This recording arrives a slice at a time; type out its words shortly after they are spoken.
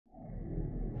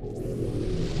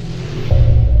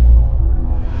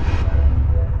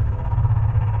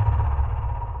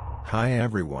Hi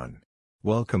everyone.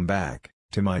 Welcome back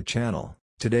to my channel.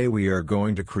 Today we are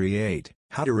going to create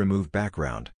how to remove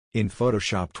background in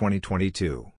Photoshop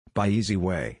 2022 by easy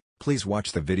way. Please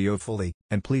watch the video fully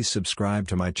and please subscribe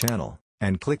to my channel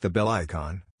and click the bell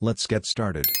icon. Let's get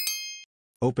started.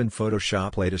 Open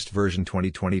Photoshop latest version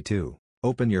 2022.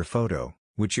 Open your photo,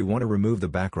 which you want to remove the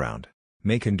background.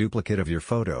 Make a duplicate of your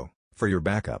photo for your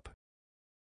backup.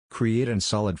 Create a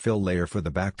solid fill layer for the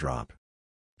backdrop.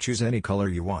 Choose any color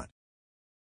you want.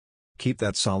 Keep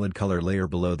that solid color layer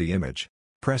below the image.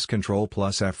 Press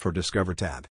Ctrl+F for Discover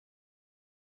tab.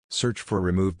 Search for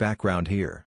Remove Background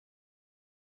here.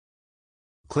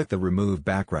 Click the Remove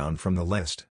Background from the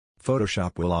list.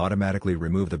 Photoshop will automatically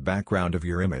remove the background of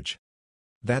your image.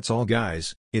 That's all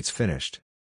guys, it's finished.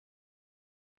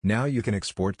 Now you can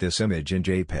export this image in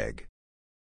JPEG.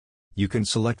 You can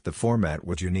select the format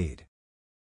which you need.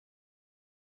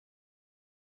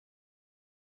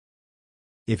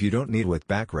 If you don't need with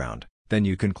background, then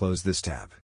you can close this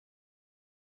tab.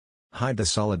 Hide the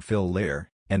solid fill layer,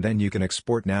 and then you can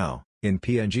export now, in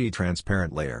PNG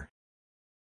transparent layer.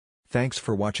 Thanks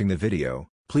for watching the video.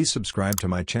 Please subscribe to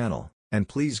my channel, and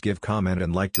please give comment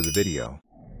and like to the video.